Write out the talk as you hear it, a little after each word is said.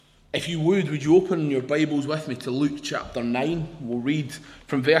you would you open your Bibles with me to Luke chapter 9? We'll read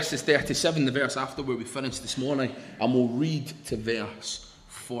from verses 37, the verse after where we finished this morning, and we'll read to verse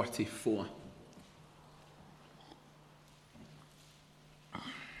 44.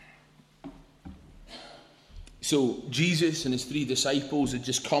 So Jesus and his 3 disciples had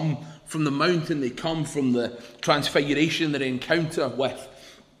just come from the mountain. They come from the transfiguration, their encounter with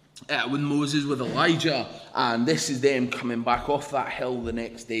Moses, with Elijah, and this is them coming back off that hill the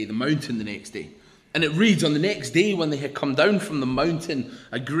next day, the mountain the next day. And it reads, on the next day when they had come down from the mountain,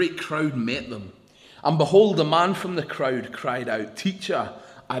 a great crowd met them. And behold, a man from the crowd cried out, "Teacher,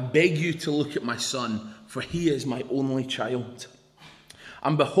 I beg you to look at my son, for he is my only child."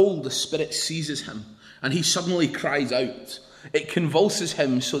 And behold, the Spirit seizes him, and he suddenly cries out. It convulses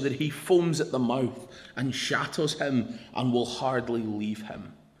him so that he foams at the mouth and shatters him and will hardly leave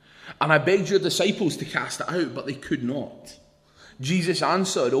him. And I begged your disciples to cast it out, but they could not. Jesus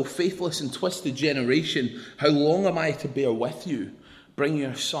answered, "O faithless and twisted generation, how long am I to bear with you? Bring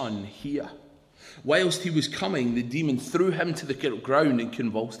your son here." Whilst he was coming, the demon threw him to the ground and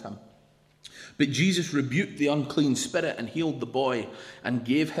convulsed him. But Jesus rebuked the unclean spirit and healed the boy and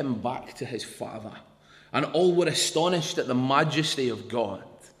gave him back to his father. And all were astonished at the majesty of God.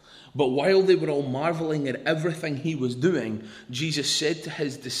 But while they were all marveling at everything he was doing, Jesus said to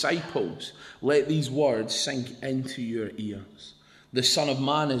his disciples, "Let these words sink into your ears. The Son of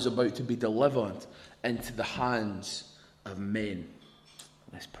Man is about to be delivered into the hands of men."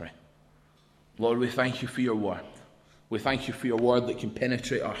 Let's pray. Lord, we thank you for your word. We thank you for your word that can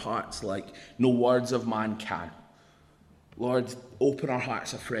penetrate our hearts like no words of man can. Lord, open our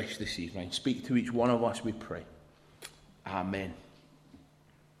hearts afresh this evening. Speak to each one of us, we pray. Amen.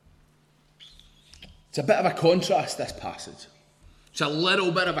 It's a bit of a contrast, this passage. It's a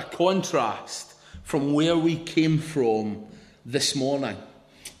little bit of a contrast from where we came from this morning.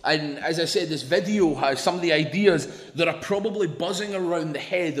 And as I said, this video has some of the ideas that are probably buzzing around the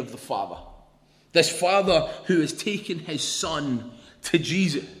head of the Father. This Father who has taken his Son to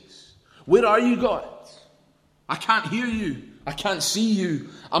Jesus. Where are you, God? I can't hear you. I can't see you.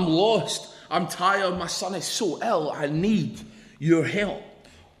 I'm lost. I'm tired. My son is so ill. I need your help.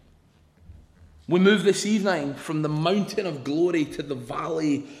 We move this evening from the mountain of glory to the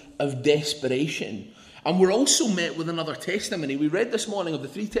valley of desperation. And we're also met with another testimony. We read this morning of the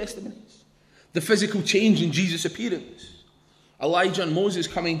 3 testimonies. The physical change in Jesus' appearance. Elijah and Moses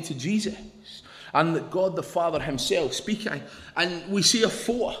coming to Jesus. And God the Father himself speaking. And we see a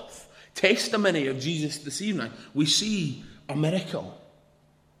 4th testimony of Jesus this evening. We see a miracle.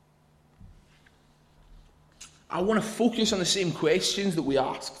 I want to focus on the same questions that we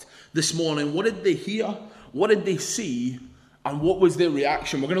asked this morning. What did they hear? What did they see? And what was their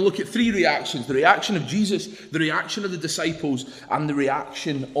reaction? We're going to look at 3 reactions. The reaction of Jesus, the reaction of the disciples, and the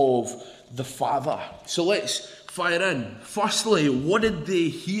reaction of the Father. So let's fire in. Firstly, what did they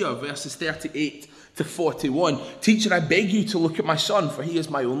hear? Verses 38 to 41. "Teacher, I beg you to look at my son, for he is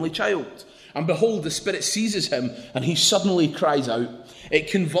my only child. And behold, the Spirit seizes him, and he suddenly cries out.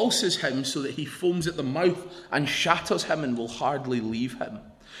 It convulses him so that he foams at the mouth and shatters him and will hardly leave him.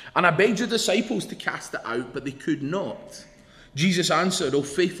 And I begged your disciples to cast it out, but they could not. Jesus answered, O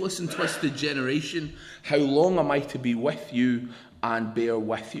faithless and twisted generation, how long am I to be with you and bear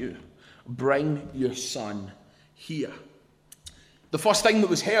with you? Bring your son here." The first thing that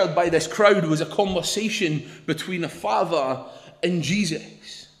was heard by this crowd was a conversation between a father and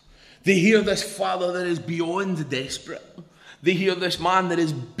Jesus. They hear this father that is beyond desperate. They hear this man that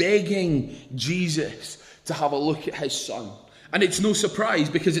is begging Jesus to have a look at his son. And it's no surprise,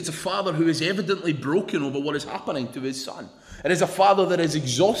 because it's a father who is evidently broken over what is happening to his son. It is a father that has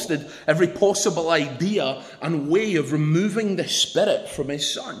exhausted every possible idea and way of removing the Spirit from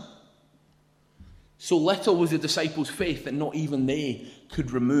his son. So little was the disciples' faith that not even they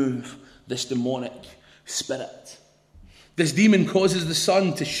could remove this demonic spirit. This demon causes the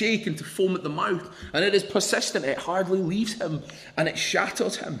son to shake and to foam at the mouth, and it is persistent. It hardly leaves him, and it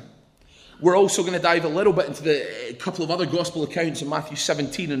shatters him. We're also going to dive a little bit into a couple of other gospel accounts in Matthew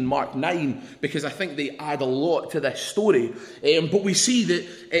 17 and Mark 9, because I think they add a lot to this story. But we see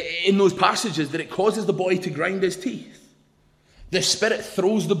that in those passages that it causes the boy to grind his teeth. The Spirit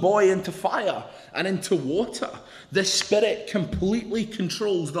throws the boy into fire and into water. The Spirit completely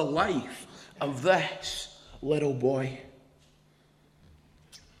controls the life of this little boy.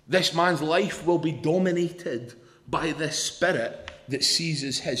 This man's life will be dominated by this Spirit that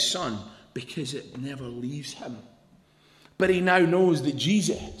seizes his son, because it never leaves him. But he now knows that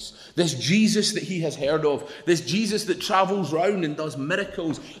Jesus, this Jesus that he has heard of, this Jesus that travels round and does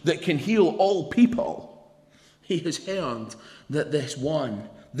miracles that can heal all people, he has heard that this one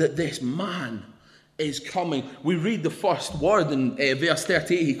that this man is coming. We read the first word in verse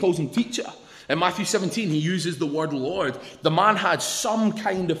 38. He calls him teacher. In Matthew 17, he uses the word Lord. The man had some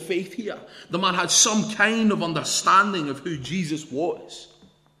kind of faith here. The man had some kind of understanding of who Jesus was.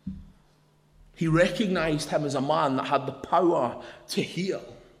 He recognized him as a man that had the power to heal.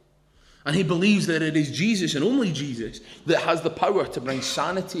 And he believes that it is Jesus and only Jesus that has the power to bring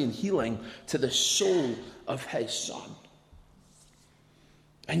sanity and healing to the soul of his son.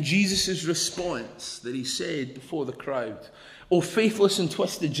 And Jesus' response that he said before the crowd, "O faithless and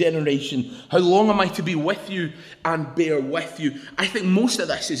twisted generation, how long am I to be with you and bear with you?" I think most of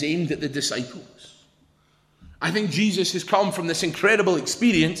this is aimed at the disciples. I think Jesus has come from this incredible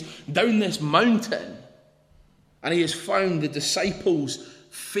experience down this mountain, and he has found the disciples'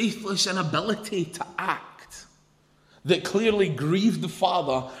 faithless inability to act that clearly grieved the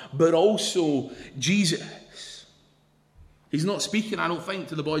Father, but also Jesus. He's not speaking, I don't think,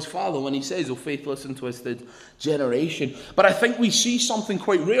 to the boy's father when he says, "Oh, faithless and twisted generation." But I think we see something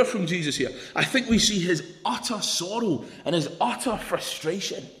quite rare from Jesus here. I think we see his utter sorrow and his utter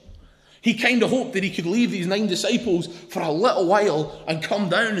frustration. He kind of hoped that he could leave these 9 disciples for a little while and come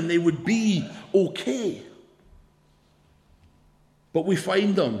down and they would be okay. But we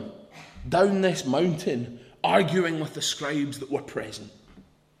find them down this mountain arguing with the scribes that were present.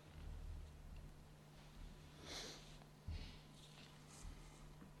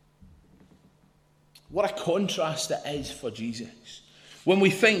 What a contrast it is for Jesus. When we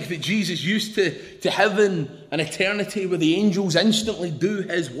think that Jesus used to heaven and eternity where the angels instantly do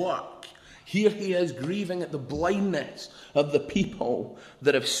his work, here he is grieving at the blindness of the people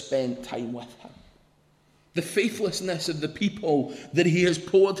that have spent time with him. The faithlessness of the people that he has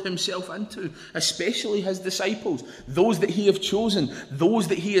poured himself into, especially his disciples, those that he has chosen, those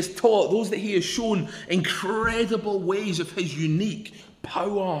that he has taught, those that he has shown incredible ways of his unique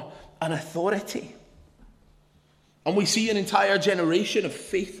power and authority. And we see an entire generation of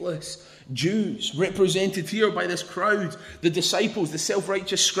faithless Jews represented here by this crowd, the disciples, the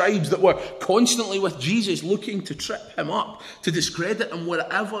self-righteous scribes that were constantly with Jesus looking to trip him up, to discredit him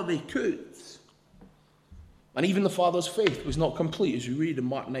wherever they could. And even the Father's faith was not complete, as we read in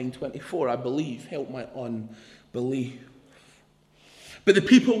Mark 9:24, "I believe, help my unbelief." But the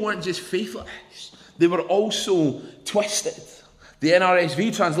people weren't just faithless, they were also twisted. The NRSV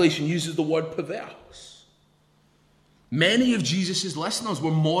translation uses the word perverse. Many of Jesus' listeners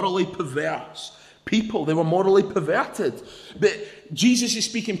were morally perverse people. They were morally perverted. But Jesus is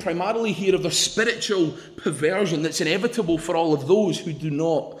speaking primarily here of the spiritual perversion that's inevitable for all of those who do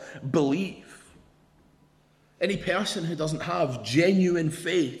not believe. Any person who doesn't have genuine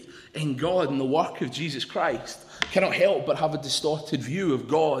faith in God and the work of Jesus Christ cannot help but have a distorted view of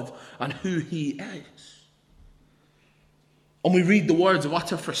God and who he is. And we read the words of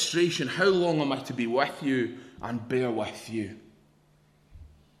utter frustration, "How long am I to be with you and bear with you?"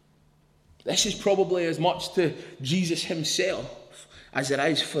 This is probably as much to Jesus himself as it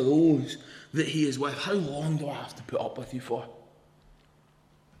is for those that he is with. How long do I have to put up with you for?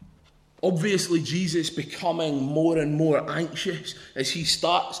 Obviously, Jesus becoming more and more anxious as he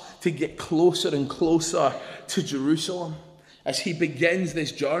starts to get closer and closer to Jerusalem. As he begins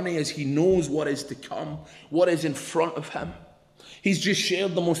this journey, as he knows what is to come, what is in front of him. He's just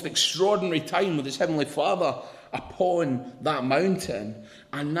shared the most extraordinary time with his heavenly Father upon that mountain.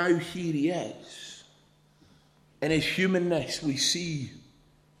 And now here he is. In his humanness, we see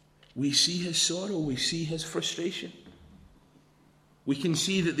his sorrow, we see his frustration. We can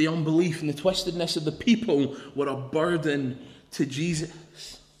see that the unbelief and the twistedness of the people were a burden to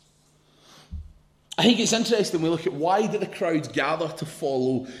Jesus. I think it's interesting we look at why do the crowds gather to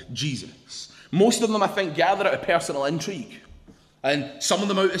follow Jesus. Most of them, I think, gather out of personal intrigue. And some of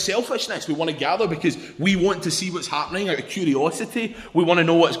them out of selfishness. We want to gather because we want to see what's happening out of curiosity. We want to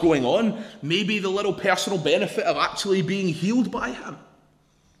know what's going on. Maybe the little personal benefit of actually being healed by him.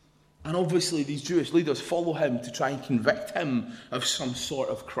 And obviously these Jewish leaders follow him to try and convict him of some sort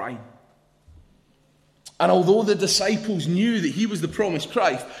of crime. And although the disciples knew that he was the promised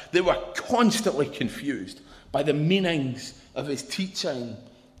Christ, they were constantly confused by the meanings of his teaching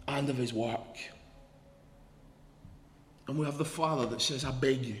and of his work. And we have the Father that says, "I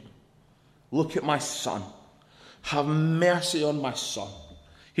beg you, look at my son. Have mercy on my son."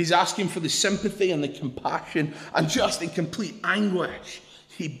 He's asking for the sympathy and the compassion, and just in complete anguish,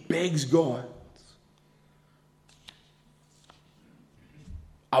 he begs God.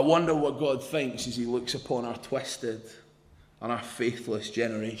 I wonder what God thinks as he looks upon our twisted and our faithless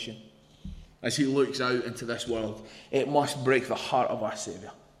generation. As he looks out into this world, it must break the heart of our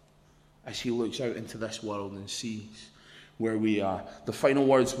Saviour. As he looks out into this world and sees where we are. The final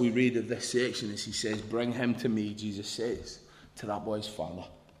words we read of this section is he says, "Bring him to me," Jesus says to that boy's father.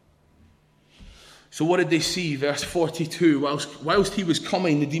 So what did they see? Verse 42, whilst he was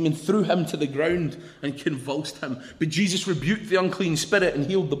coming, the demon threw him to the ground and convulsed him. But Jesus rebuked the unclean spirit and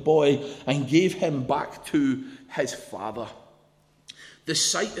healed the boy and gave him back to his father. The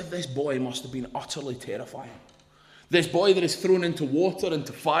sight of this boy must have been utterly terrifying. This boy that is thrown into water,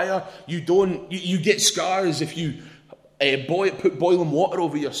 into fire, you get scars if you put boiling water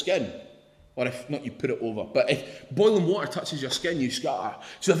over your skin. Or if not, you put it over. But if boiling water touches your skin, you scar.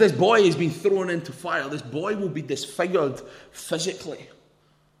 So if this boy has been thrown into fire, this boy will be disfigured physically.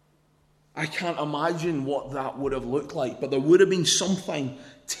 I can't imagine what that would have looked like, but there would have been something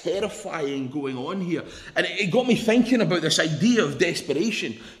terrifying going on here. And it got me thinking about this idea of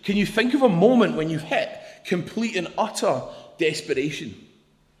desperation. Can you think of a moment when you've hit complete and utter desperation?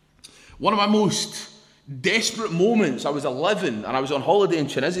 One of my most desperate moments, I was 11 and I was on holiday in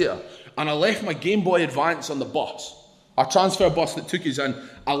Tunisia, and I left my Game Boy Advance on the bus. Our transfer bus that took us in,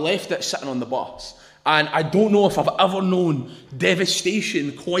 I left it sitting on the bus. And I don't know if I've ever known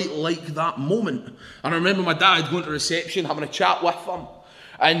devastation quite like that moment. And I remember my dad going to reception, having a chat with them,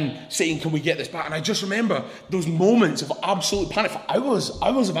 and saying, "Can we get this back?" And I just remember those moments of absolute panic. For hours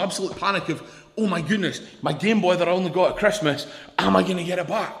of absolute panic of, oh my goodness, my Game Boy that I only got at Christmas, am I going to get it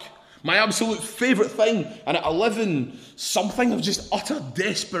back? My absolute favourite thing. And at 11, something of just utter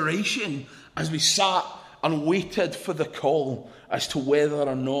desperation as we sat and waited for the call as to whether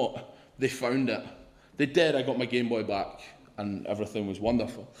or not they found it. They did. I got my Game Boy back and everything was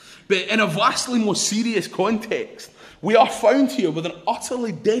wonderful. But in a vastly more serious context, we are found here with an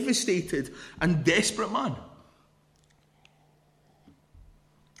utterly devastated and desperate man.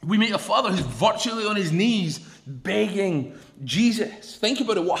 We meet a father who's virtually on his knees begging Jesus. Think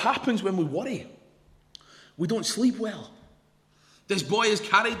about it. What happens when we worry? We don't sleep well. This boy has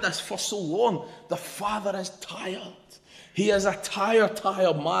carried this for so long. The father is tired. He is a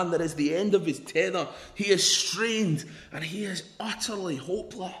tired man that is the end of his tether. He is strained and he is utterly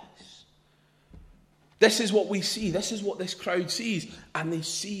hopeless. This is what we see. This is what this crowd sees. And they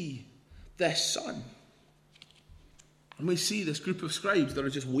see this son. And we see this group of scribes that are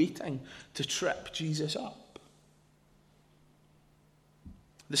just waiting to trip Jesus up.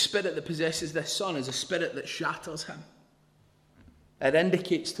 The spirit that possesses this son is a spirit that shatters him. It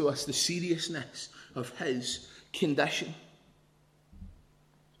indicates to us the seriousness of his condition.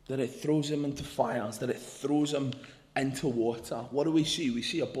 That it throws him into fires, that it throws him into water. What do we see? We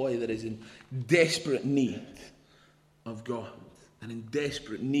see a boy that is in desperate need of God and in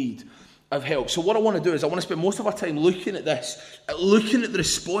desperate need of help. So what I want to do is I want to spend most of our time looking at this, looking at the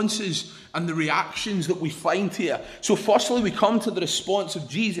responses and the reactions that we find here. So firstly, we come to the response of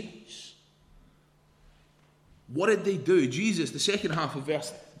Jesus. What did they do? Jesus, the second half of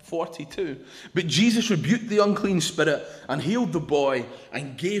verse 42. But Jesus rebuked the unclean spirit and healed the boy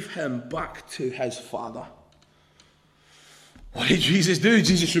and gave him back to his father. What did Jesus do?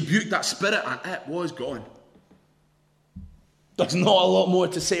 Jesus rebuked that spirit and it was gone. There's not a lot more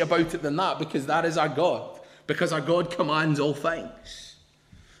to say about it than that, because that is our God. Because our God commands all things.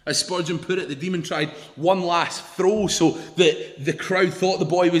 As Spurgeon put it, the demon tried one last throw so that the crowd thought the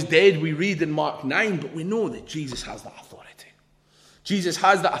boy was dead. We read in Mark 9, but we know that Jesus has that authority. Jesus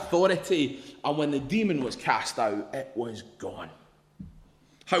has that authority, and when the demon was cast out, it was gone.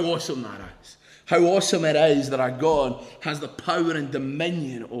 How awesome that is. How awesome it is that our God has the power and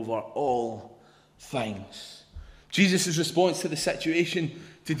dominion over all things. Jesus' response to the situation,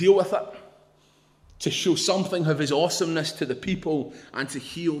 to deal with it, to show something of his awesomeness to the people, and to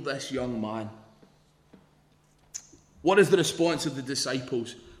heal this young man. What is the response of the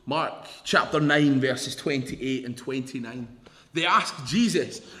disciples? Mark chapter 9, verses 28 and 29. They asked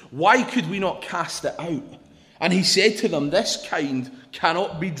Jesus, "Why could we not cast it out?" And he said to them, "This kind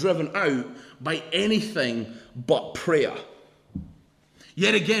cannot be driven out by anything but prayer."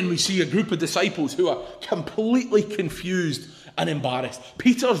 Yet again, we see a group of disciples who are completely confused and embarrassed.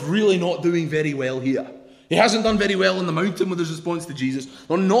 Peter's really not doing very well here. He hasn't done very well on the mountain with his response to Jesus.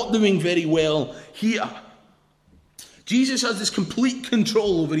 They're not doing very well here. Jesus has this complete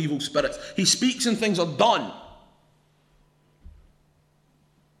control over evil spirits. He speaks and things are done.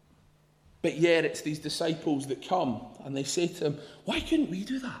 But yet it's these disciples that come and they say to him, "Why couldn't we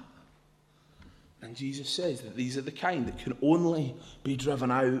do that?" And Jesus says that these are the kind that can only be driven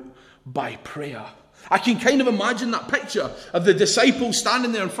out by prayer. I can kind of imagine that picture of the disciples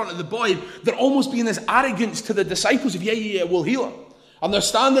standing there in front of the boy. They're almost being this arrogance to the disciples of, yeah, we'll heal him. And they're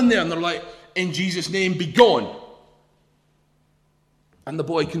standing there and they're like, "In Jesus' name, be gone." And the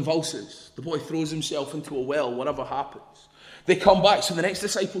boy convulses. The boy throws himself into a well, whatever happens. They come back, so the next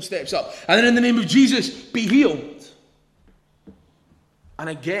disciple steps up. And then in the name of Jesus, be healed. And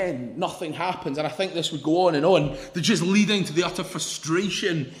again, nothing happens. And I think this would go on and on. They're just leading to the utter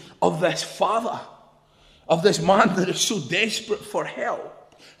frustration of this father, of this man that is so desperate for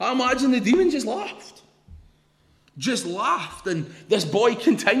help. I imagine the demon just laughed. Just laughed. And this boy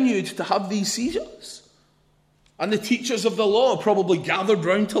continued to have these seizures. And the teachers of the law probably gathered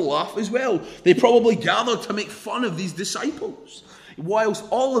round to laugh as well. They probably gathered to make fun of these disciples. Whilst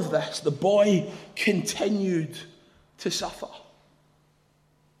all of this, the boy continued to suffer.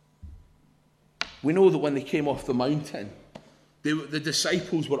 We know that when they came off the mountain, the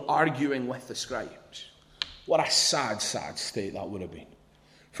disciples were arguing with the scribes. What a sad, sad state that would have been.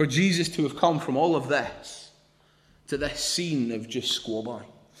 For Jesus to have come from all of this to this scene of just squabbling.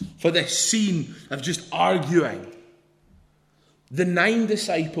 For this scene of just arguing. The 9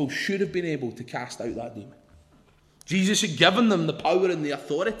 disciples should have been able to cast out that demon. Jesus had given them the power and the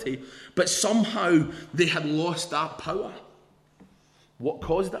authority, but somehow they had lost that power. What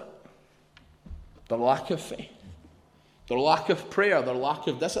caused it? Their lack of faith. Their lack of prayer. Their lack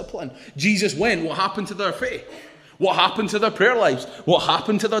of discipline. Jesus went. What happened to their faith? What happened to their prayer lives? What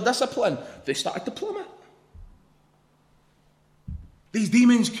happened to their discipline? They started to plummet. These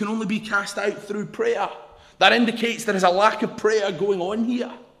demons can only be cast out through prayer. That indicates there is a lack of prayer going on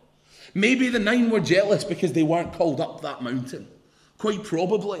here. Maybe the 9 were jealous because they weren't called up that mountain. Quite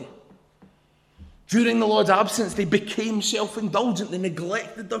probably. During the Lord's absence, they became self-indulgent. They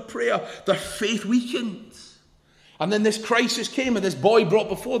neglected their prayer. Their faith weakened. And then this crisis came and this boy brought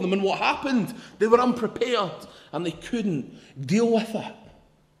before them. And what happened? They were unprepared and they couldn't deal with it.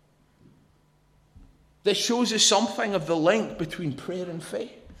 This shows us something of the link between prayer and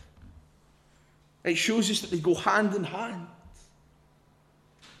faith. It shows us that they go hand in hand.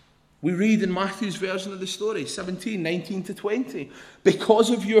 We read in Matthew's version of the story, 17, 19 to 20. Because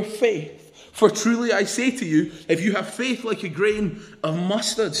of your faith, for truly I say to you, if you have faith like a grain of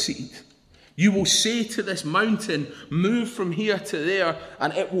mustard seed, you will say to this mountain, move from here to there,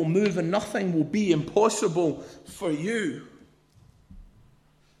 and it will move, and nothing will be impossible for you.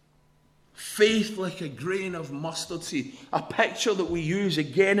 Faith like a grain of mustard seed. A picture that we use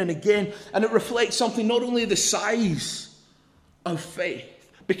again and again. And it reflects something, not only the size of faith,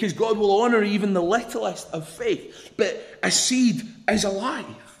 because God will honour even the littlest of faith, but a seed is alive.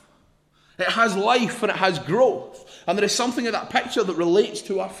 It has life and it has growth. And there is something in that picture that relates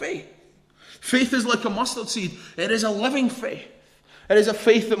to our faith. Faith is like a mustard seed. It is a living faith. It is a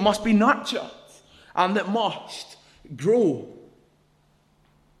faith that must be nurtured and that must grow.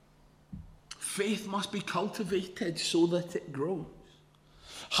 Faith must be cultivated so that it grows.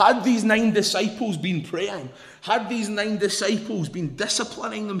 Had these 9 disciples been praying, had these 9 disciples been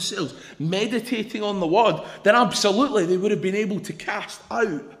disciplining themselves, meditating on the word, then absolutely they would have been able to cast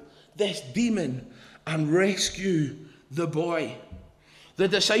out this demon and rescue the boy. The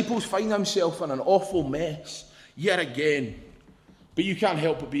disciples find themselves in an awful mess yet again. But you can't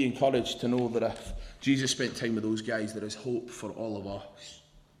help but be encouraged to know that if Jesus spent time with those guys, there is hope for all of us.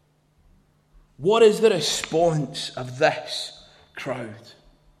 What is the response of this crowd?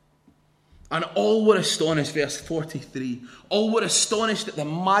 And all were astonished, verse 43. All were astonished at the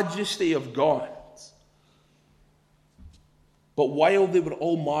majesty of God. But while they were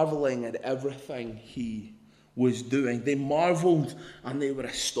all marveling at everything he was doing, they marveled and they were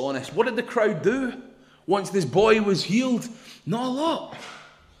astonished. What did the crowd do once this boy was healed? Not a lot.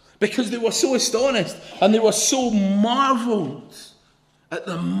 Because they were so astonished and they were so marveled at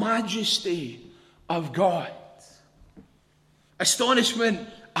the majesty of God. Astonishment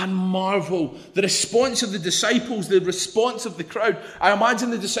and marvel. The response of the disciples, the response of the crowd. I imagine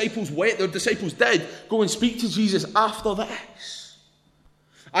the disciples did go and speak to Jesus after this.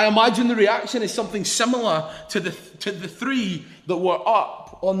 I imagine the reaction is something similar to the 3 that were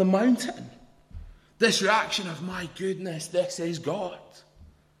up on the mountain. This reaction of, my goodness, this is God.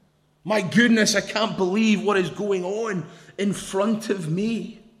 My goodness, I can't believe what is going on in front of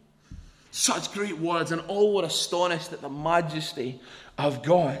me. Such great words, and all were astonished at the majesty of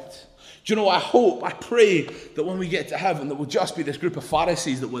God. Do you know, I pray that when we get to heaven, that will just be this group of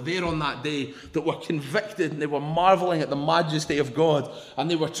Pharisees that were there on that day, that were convicted and they were marveling at the majesty of God,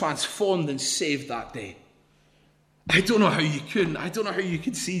 and they were transformed and saved that day. I don't know how you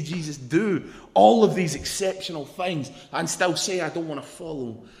could see Jesus do all of these exceptional things and still say, I don't want to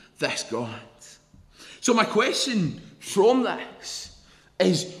follow this God. So my question from this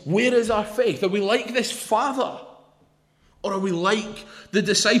is, where is our faith? Are we like this father? Or are we like the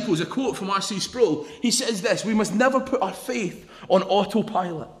disciples? A quote from R.C. Sproul. He says this: we must never put our faith on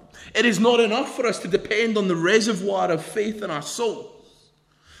autopilot. It is not enough for us to depend on the reservoir of faith in our souls.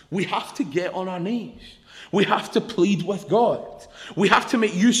 We have to get on our knees. We have to plead with God. We have to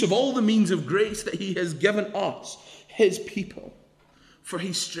make use of all the means of grace that he has given us, his people. For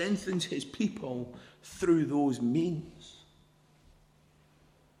he strengthens his people through those means.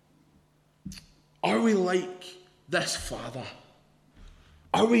 Are we like this Father?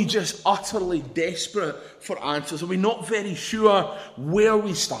 Are we just utterly desperate for answers? Are we not very sure where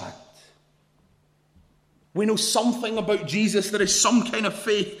we stand? We know something about Jesus. There is some kind of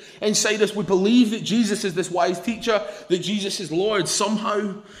faith inside us. We believe that Jesus is this wise teacher, that Jesus is Lord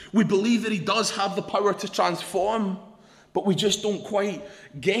somehow. We believe that he does have the power to transform, but we just don't quite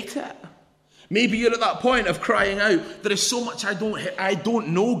get it. Maybe you're at that point of crying out, there is so much I don't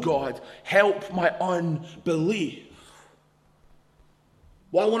know, God. Help my unbelief.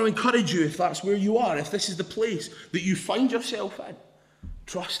 Well, I want to encourage you, if that's where you are, if this is the place that you find yourself in,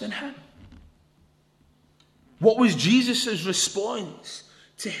 trust in him. What was Jesus' response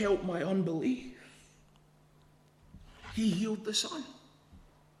to help my unbelief? He healed the son.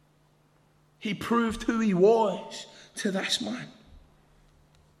 He proved who he was to this man.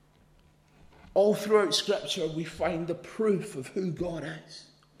 All throughout Scripture, we find the proof of who God is.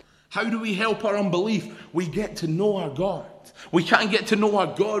 How do we help our unbelief? We get to know our God. We can't get to know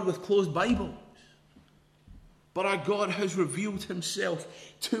our God with closed Bibles. But our God has revealed himself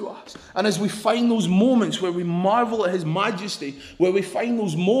to us. And as we find those moments where we marvel at his majesty, where we find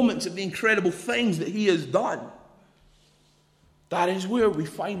those moments of the incredible things that he has done, that is where we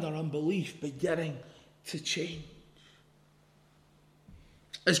find our unbelief beginning to change.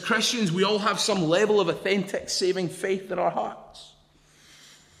 As Christians, we all have some level of authentic saving faith in our hearts.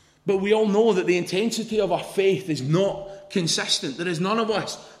 But we all know that the intensity of our faith is not consistent. There is none of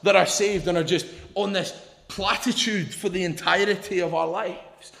us that are saved and are just on this platitude for the entirety of our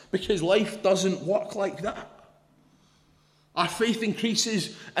lives, because life doesn't work like that. Our faith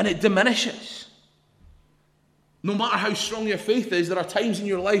increases and it diminishes. No matter how strong your faith is, there are times in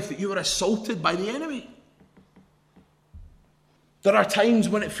your life that you are assaulted by the enemy. There are times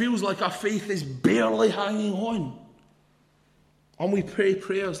when it feels like our faith is barely hanging on. And we pray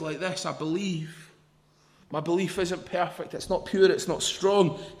prayers like this: I believe. My belief isn't perfect. It's not pure. It's not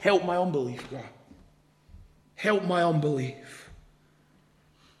strong. Help my unbelief, God. Help my unbelief.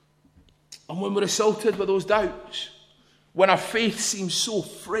 And when we're assaulted with those doubts, when our faith seems so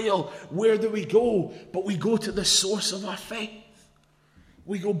frail, where do we go? But we go to the source of our faith.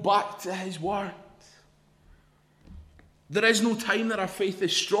 We go back to his word. There is no time that our faith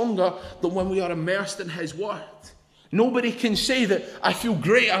is stronger than when we are immersed in his word. Nobody can say that I feel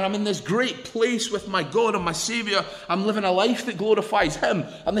great and I'm in this great place with my God and my Saviour. I'm living a life that glorifies him,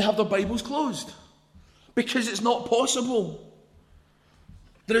 and they have their Bibles closed. Because it's not possible.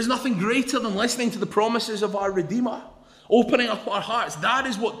 There is nothing greater than listening to the promises of our Redeemer, opening up our hearts. That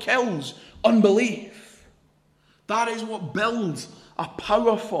is what kills unbelief. That is what builds a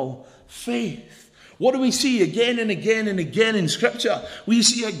powerful faith. What do we see again and again and again in Scripture? We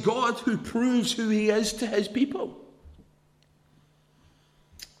see a God who proves who he is to his people.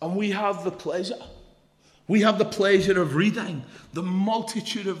 And we have the pleasure of reading the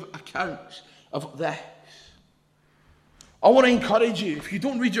multitude of accounts of this. I want to encourage you, if you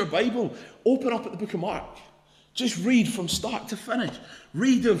don't read your Bible, open up at the book of Mark. Just read from start to finish.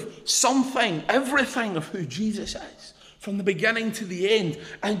 Read of something, everything of who Jesus is, from the beginning to the end,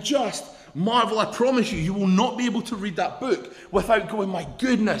 and just marvel. I promise you, you will not be able to read that book without going, my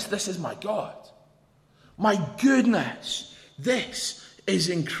goodness, this is my God. My goodness, this is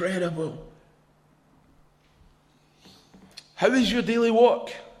incredible. How is your daily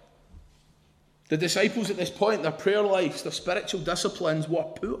walk? The disciples at this point, their prayer lives, their spiritual disciplines were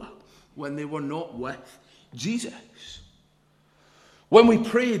poor when they were not with Jesus. When we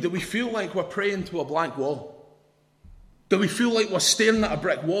pray, do we feel like we're praying to a blank wall? Do we feel like we're staring at a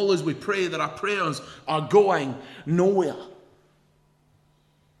brick wall as we pray, that our prayers are going nowhere?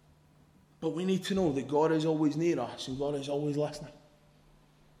 But we need to know that God is always near us and God is always listening.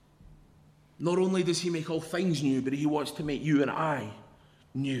 Not only does he make all things new, but he wants to make you and I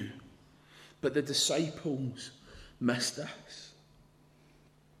new. But the disciples missed this.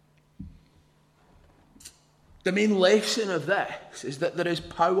 The main lesson of this is that there is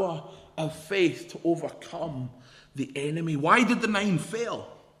power of faith to overcome the enemy. Why did the 9 fail?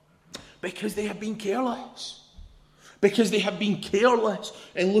 Because they had been careless. Because they had been careless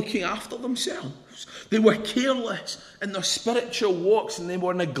in looking after themselves. They were careless in their spiritual walks, and they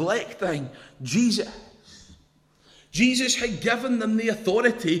were neglecting Jesus. Jesus had given them the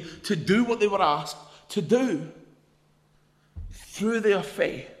authority to do what they were asked to do through their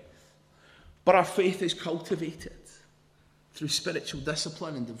faith. But our faith is cultivated through spiritual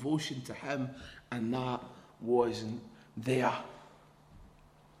discipline and devotion to him, and that wasn't there.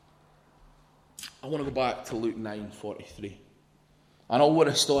 I want to go back to Luke 9:43. And all were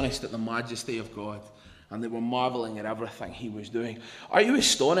astonished at the majesty of God, and they were marveling at everything he was doing. Are you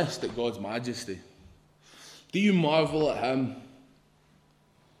astonished at God's majesty? Do you marvel at him?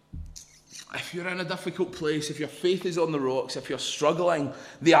 If you're in a difficult place, if your faith is on the rocks, if you're struggling,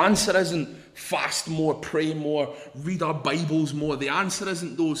 the answer isn't fast more, pray more, read our Bibles more. The answer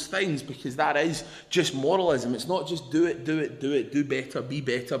isn't those things, because that is just moralism. It's not just do it, do better, be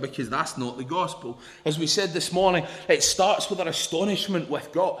better, because that's not the gospel. As we said this morning, it starts with our astonishment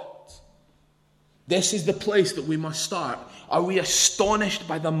with God. This is the place that we must start. Are we astonished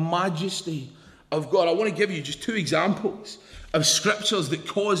by the majesty of God? I want to give you just two examples of scriptures that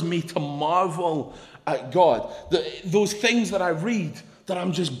cause me to marvel at God. Those things that I read, that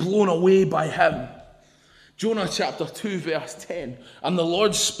I'm just blown away by him. Jonah chapter 2 verse 10. And the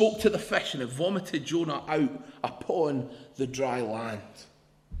Lord spoke to the fish, and it vomited Jonah out upon the dry land.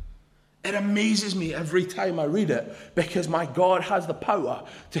 It amazes me every time I read it, because my God has the power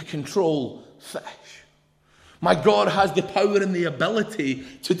to control fish. My God has the power and the ability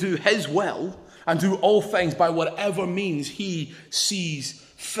to do his will and do all things by whatever means he sees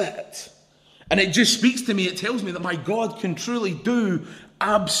fit. And it just speaks to me, it tells me that my God can truly do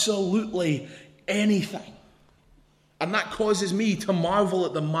absolutely anything. And that causes me to marvel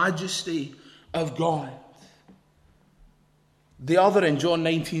at the majesty of God. The other, in John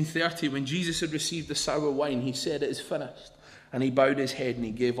 19:30, when Jesus had received the sour wine, he said, "It is finished." And he bowed his head and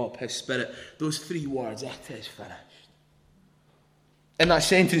he gave up his spirit. Those three words, "It is finished." In that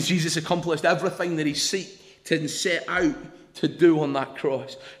sentence, Jesus accomplished everything that he sought and set out to do on that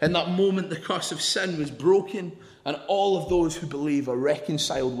cross. In that moment, the curse of sin was broken, and all of those who believe are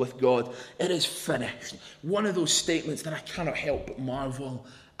reconciled with God. It is finished. One of those statements that I cannot help but marvel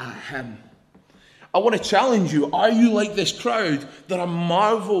at him. I want to challenge you. Are you like this crowd that are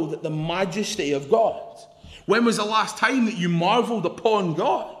marveled at the majesty of God? When was the last time that you marveled upon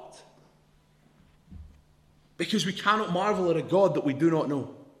God? Because we cannot marvel at a God that we do not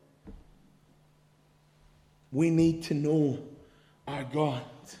know. We need to know our God.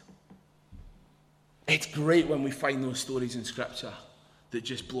 It's great when we find those stories in Scripture that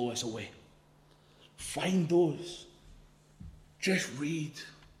just blow us away. Find those. Just read.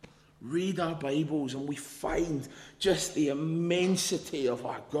 Read our Bibles, and we find just the immensity of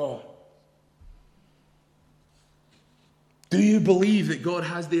our God. Do you believe that God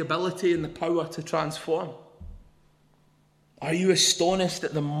has the ability and the power to transform? Are you astonished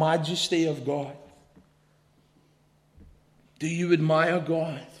at the majesty of God? Do you admire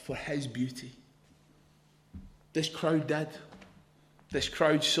God for his beauty? This crowd did. This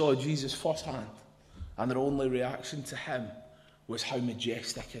crowd saw Jesus firsthand, and their only reaction to him was, how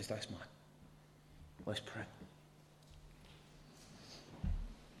majestic is this man? Let's pray.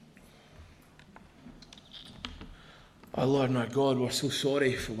 Our Lord and our God, we're so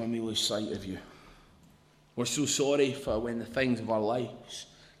sorry for when we lose sight of you. We're so sorry for when the things of our lives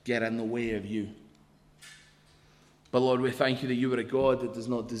get in the way of you. But Lord, we thank you that you are a God that does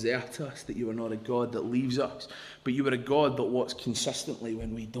not desert us, that you are not a God that leaves us, but you are a God that works consistently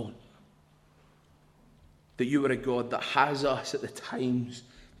when we don't. That you are a God that has us at the times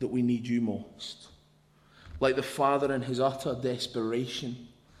that we need you most. Like the father in his utter desperation,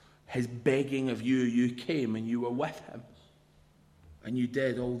 his begging of you, you came and you were with him. And you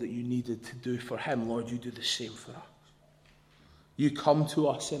did all that you needed to do for him. Lord, you do the same for us. You come to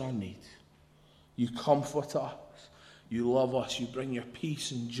us in our need. You comfort us. You love us. You bring your peace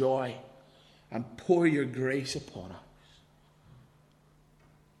and joy and pour your grace upon us.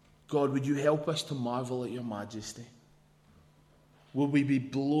 God, would you help us to marvel at your majesty? Will we be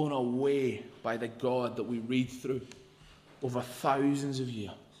blown away by the God that we read through over thousands of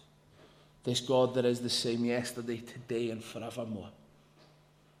years? This God that is the same yesterday, today, and forevermore.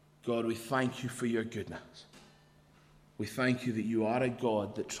 God, we thank you for your goodness. We thank you that you are a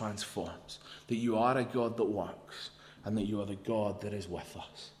God that transforms, that you are a God that works, and that you are the God that is with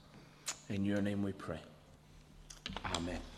us. In your name we pray. Amen.